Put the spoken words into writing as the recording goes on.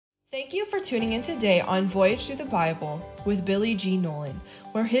Thank you for tuning in today on Voyage Through the Bible with Billy G. Nolan,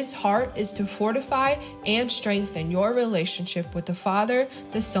 where his heart is to fortify and strengthen your relationship with the Father,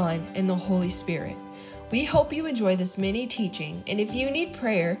 the Son, and the Holy Spirit. We hope you enjoy this mini teaching, and if you need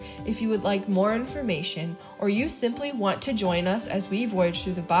prayer, if you would like more information, or you simply want to join us as we voyage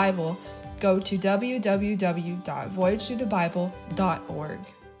through the Bible, go to www.voyagethroughthebible.org.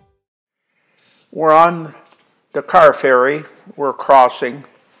 We're on the car ferry, we're crossing,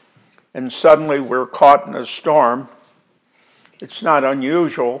 and suddenly we're caught in a storm. It's not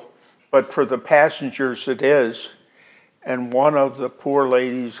unusual, but for the passengers it is, and one of the poor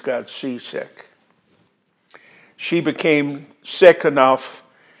ladies got seasick. She became sick enough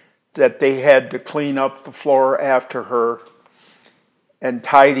that they had to clean up the floor after her and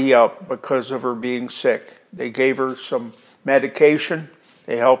tidy up because of her being sick. They gave her some medication,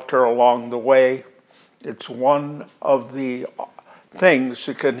 they helped her along the way. It's one of the things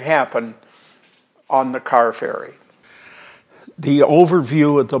that can happen on the car ferry. The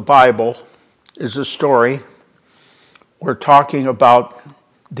overview of the Bible is a story. We're talking about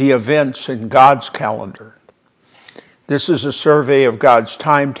the events in God's calendar. This is a survey of God's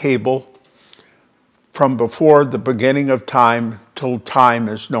timetable from before the beginning of time till time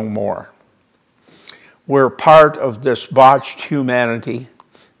is no more. We're part of this botched humanity,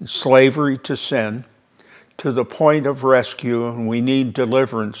 slavery to sin, to the point of rescue, and we need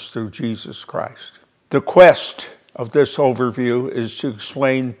deliverance through Jesus Christ. The quest of this overview is to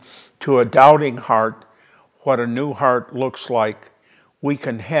explain to a doubting heart what a new heart looks like. We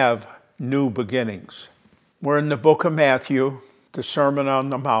can have new beginnings. We're in the book of Matthew, the Sermon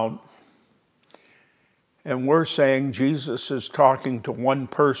on the Mount, and we're saying Jesus is talking to one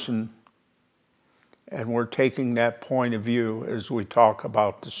person, and we're taking that point of view as we talk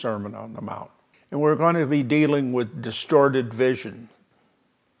about the Sermon on the Mount. And we're going to be dealing with distorted vision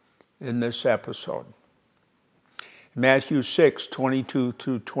in this episode. Matthew 6, 22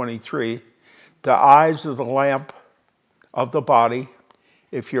 to 23, the eyes are the lamp of the body.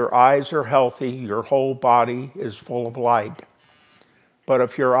 If your eyes are healthy, your whole body is full of light. But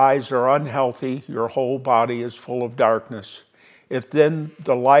if your eyes are unhealthy, your whole body is full of darkness. If then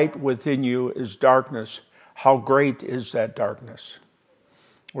the light within you is darkness, how great is that darkness?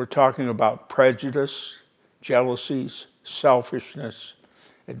 We're talking about prejudice, jealousies, selfishness.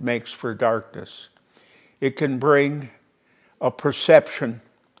 It makes for darkness. It can bring a perception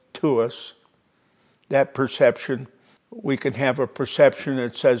to us. That perception, we can have a perception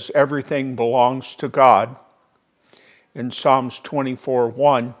that says everything belongs to God. In Psalms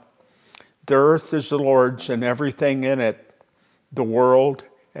 24:1, the earth is the Lord's and everything in it, the world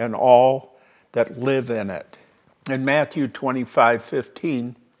and all that live in it. In Matthew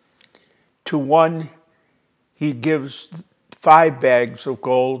 25:15, to one he gives 5 bags of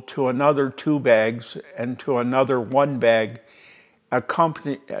gold, to another 2 bags, and to another 1 bag,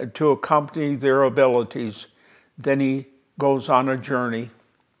 to accompany their abilities. Then he goes on a journey,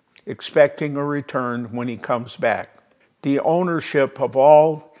 expecting a return when he comes back. The ownership of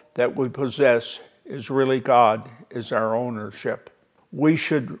all that we possess is really God, is our ownership. We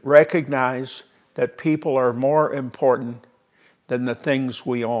should recognize that people are more important than the things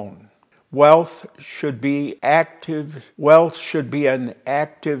we own. Wealth should be an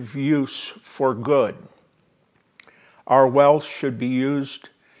active use for good. Our wealth should be used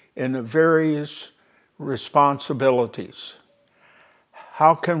in various responsibilities.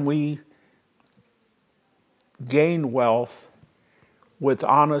 How can we gain wealth with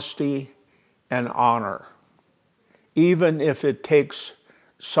honesty and honor? Even if it takes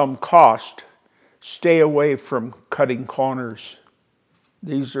some cost, stay away from cutting corners.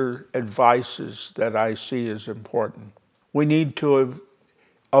 These are advices that I see as important. We need to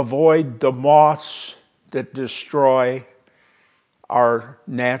avoid the moths that destroy our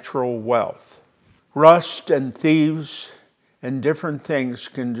natural wealth. Rust and thieves and different things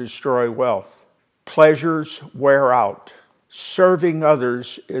can destroy wealth. Pleasures wear out. Serving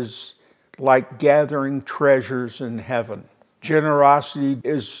others is like gathering treasures in heaven. Generosity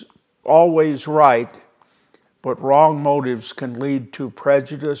is always right, but wrong motives can lead to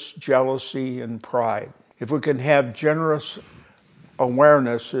prejudice, jealousy, and pride. If we can have generous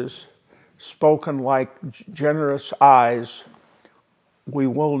awarenesses, spoken like generous eyes, we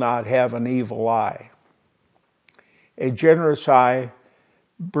will not have an evil eye. A generous eye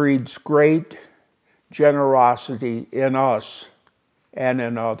breeds great generosity in us and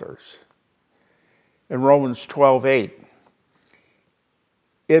in others. In Romans 12:8,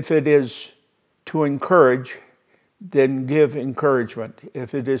 if it is to encourage, then give encouragement.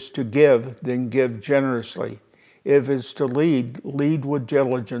 If it is to give, then give generously. If it's to lead, lead with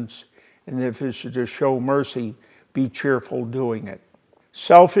diligence, and if it's to show mercy, be cheerful doing it.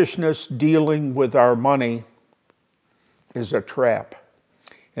 Selfishness dealing with our money is a trap.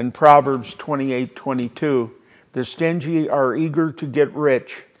 In Proverbs 28:22, the stingy are eager to get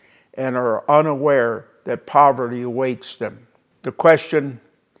rich and are unaware that poverty awaits them. The question,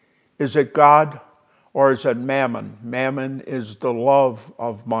 is it God or is it mammon? Mammon is the love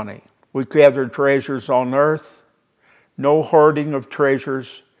of money. We gather treasures on earth. No hoarding of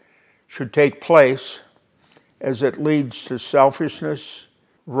treasures should take place, as it leads to selfishness,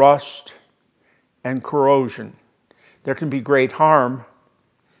 rust, and corrosion. There can be great harm.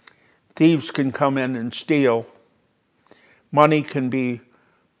 Thieves can come in and steal. Money can be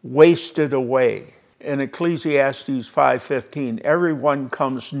wasted away. In Ecclesiastes 5:15, everyone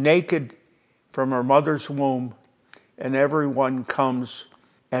comes naked from her mother's womb, and everyone comes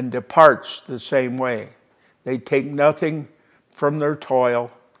and departs the same way. They take nothing from their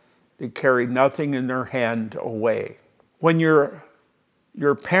toil. They carry nothing in their hand away. When your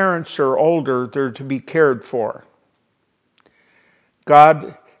parents are older, they're to be cared for.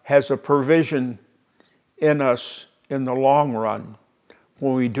 God has a provision in us in the long run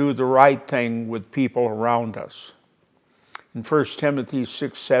when we do the right thing with people around us. In 1 Timothy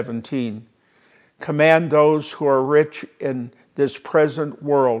 6:17, command those who are rich in this present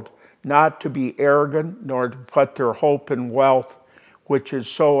world not to be arrogant, nor to put their hope in wealth, which is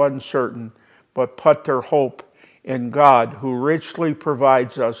so uncertain, but put their hope in God, who richly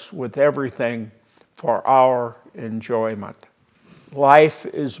provides us with everything for our enjoyment. Life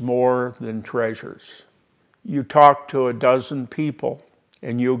is more than treasures. You talk to a dozen people,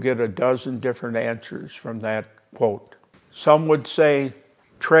 and you'll get a dozen different answers from that quote. Some would say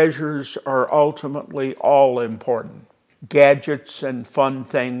treasures are ultimately all important. Gadgets and fun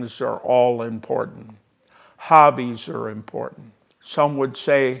things are all important. Hobbies are important. Some would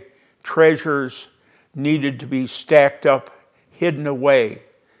say treasures needed to be stacked up, hidden away,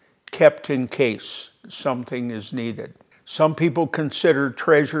 kept in case something is needed. Some people consider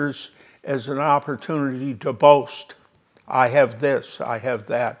treasures as an opportunity to boast. I have this, I have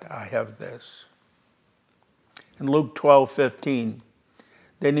that, I have this. In Luke 12:15,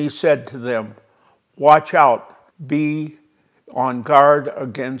 then he said to them, watch out, be on guard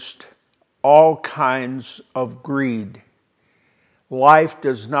against all kinds of greed. Life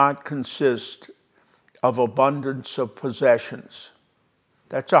does not consist of abundance of possessions.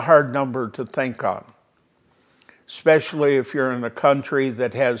 That's a hard number to think on, especially if you're in a country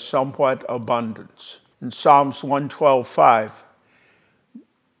that has somewhat abundance. In Psalms 112:5,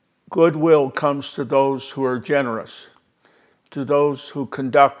 goodwill comes to those who are generous, to those who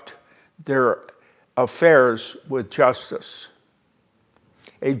conduct their affairs with justice.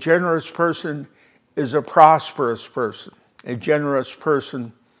 A generous person is a prosperous person. A generous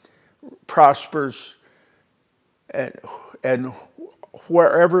person prospers, and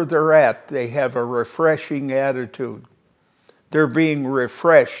wherever they're at, they have a refreshing attitude. They're being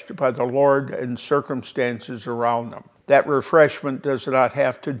refreshed by the Lord and circumstances around them. That refreshment does not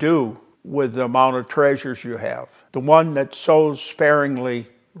have to do with the amount of treasures you have. The one that sows sparingly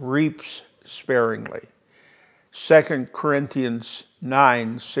reaps sparingly. 2 Corinthians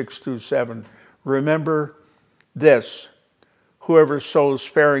 9:6-7. Remember this, whoever sows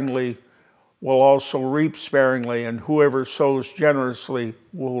sparingly will also reap sparingly, and whoever sows generously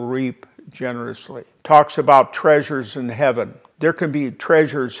will reap generously. Talks about treasures in heaven. There can be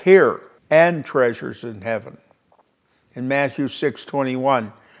treasures here and treasures in heaven. In Matthew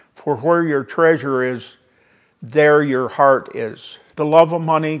 6:21, for where your treasure is, there your heart is. The love of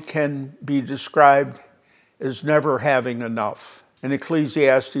money can be described as never having enough. In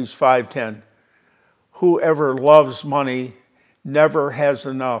Ecclesiastes 5:10, whoever loves money never has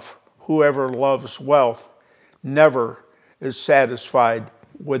enough. Whoever loves wealth never is satisfied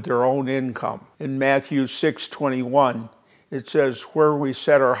with their own income. In Matthew 6:21, it says, where we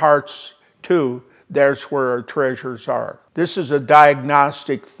set our hearts to, there's where our treasures are. This is a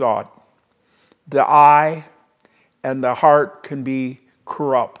diagnostic thought. The eye and the heart can be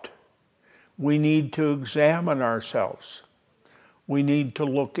corrupt. We need to examine ourselves. We need to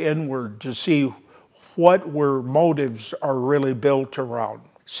look inward to see what our motives are really built around.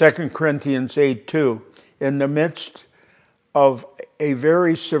 2 Corinthians 8:2, in the midst of a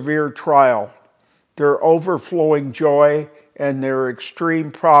very severe trial, their overflowing joy and their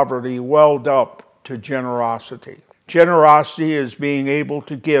extreme poverty welled up to generosity. Generosity is being able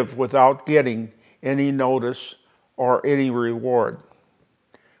to give without getting any notice or any reward.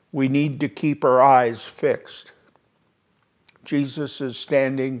 We need to keep our eyes fixed. Jesus is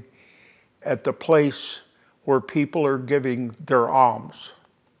standing at the place where people are giving their alms.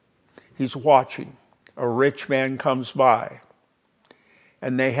 He's watching. A rich man comes by,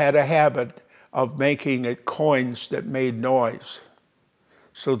 and they had a habit of making it coins that made noise.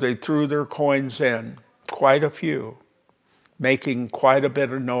 So they threw their coins in, quite a few, making quite a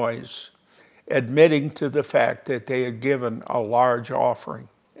bit of noise, admitting to the fact that they had given a large offering.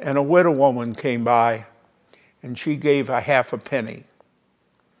 And a widow woman came by, and she gave a half a penny,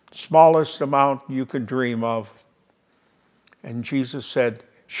 smallest amount you could dream of. And Jesus said,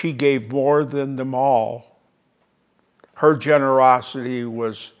 she gave more than them all. Her generosity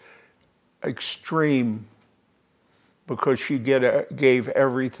was extreme because she gave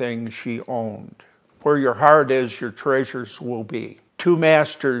everything she owned. Where your heart is, your treasures will be. Two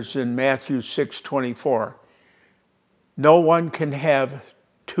masters in Matthew 6:24. No one can have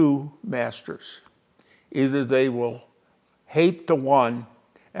two masters. Either they will hate the one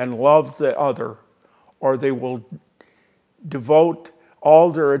and love the other, or they will devote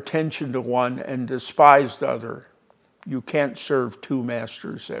all their attention to one and despise the other. You can't serve two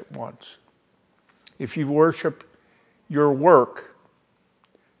masters at once. If you worship your work,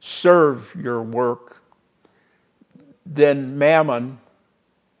 serve your work, then mammon,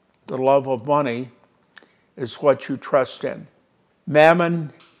 the love of money, is what you trust in.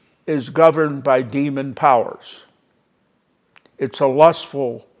 Mammon is governed by demon powers. It's a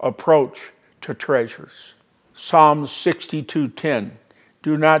lustful approach to treasures. Psalm 62:10,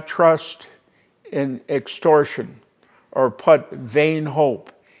 do not trust in extortion or put vain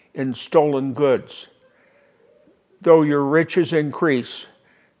hope in stolen goods. Though your riches increase,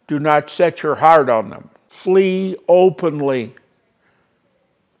 do not set your heart on them. Flee openly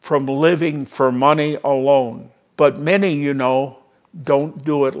from living for money alone. But many, don't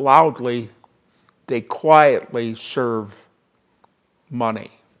do it loudly. They quietly serve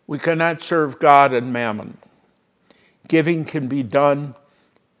money. We cannot serve God and mammon. Giving can be done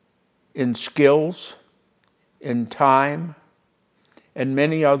in skills, in time, and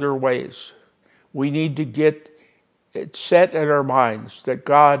many other ways. We need to get it set in our minds that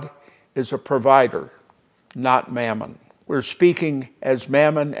God is a provider, not mammon. We're speaking as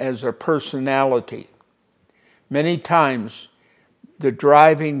mammon as a personality. Many times, the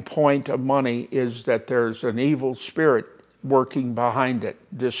driving point of money is that there's an evil spirit working behind it,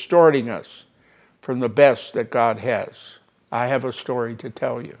 distorting us from the best that God has. I have a story to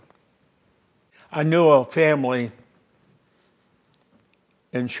tell you. I knew a family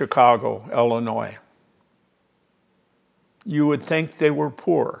in Chicago, Illinois. You would think they were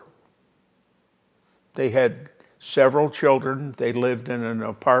poor. They had several children. They lived in an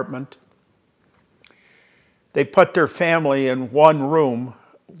apartment. They put their family in one room,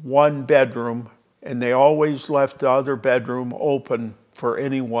 one bedroom, and they always left the other bedroom open for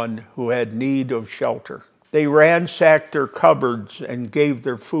anyone who had need of shelter. They ransacked their cupboards and gave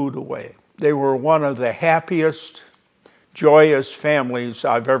their food away. They were one of the happiest, joyous families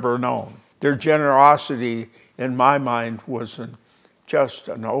I've ever known. Their generosity, in my mind, was just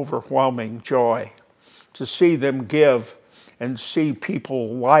an overwhelming joy. To see them give and see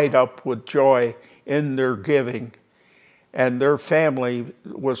people light up with joy in their giving. And their family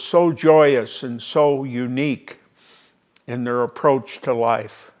was so joyous and so unique in their approach to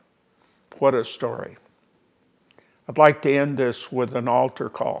life. What a story. I'd like to end this with an altar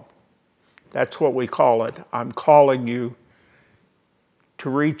call. That's what we call it. I'm calling you to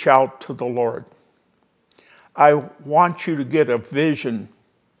reach out to the Lord. I want you to get a vision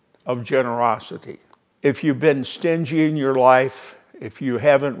of generosity. If you've been stingy in your life, if you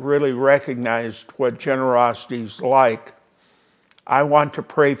haven't really recognized what generosity is like, I want to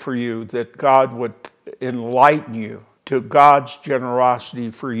pray for you that God would enlighten you to God's generosity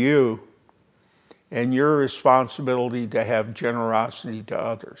for you and your responsibility to have generosity to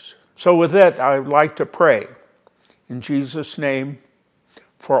others. So with that, I would like to pray in Jesus' name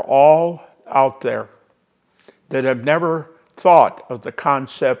for all out there that have never thought of the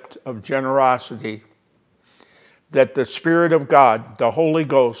concept of generosity, that the Spirit of God, the Holy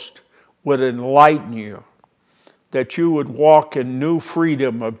Ghost, would enlighten you, that you would walk in new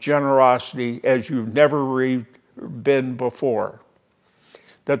freedom of generosity as you've never been before,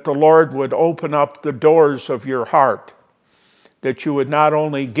 that the Lord would open up the doors of your heart, that you would not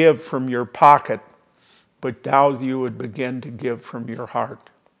only give from your pocket, but now you would begin to give from your heart.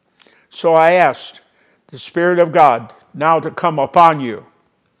 So I asked the Spirit of God now to come upon you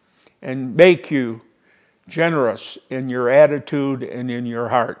and make you generous in your attitude and in your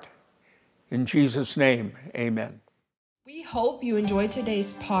heart. In Jesus' name, amen. We hope you enjoyed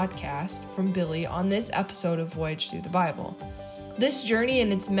today's podcast from Billy on this episode of Voyage Through the Bible. This journey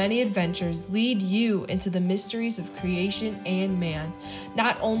and its many adventures lead you into the mysteries of creation and man,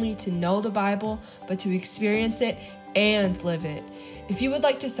 not only to know the Bible, but to experience it and live it. If you would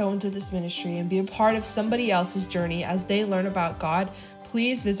like to sow into this ministry and be a part of somebody else's journey as they learn about God,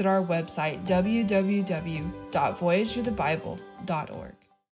 please visit our website, www.voyagethroughthebible.org.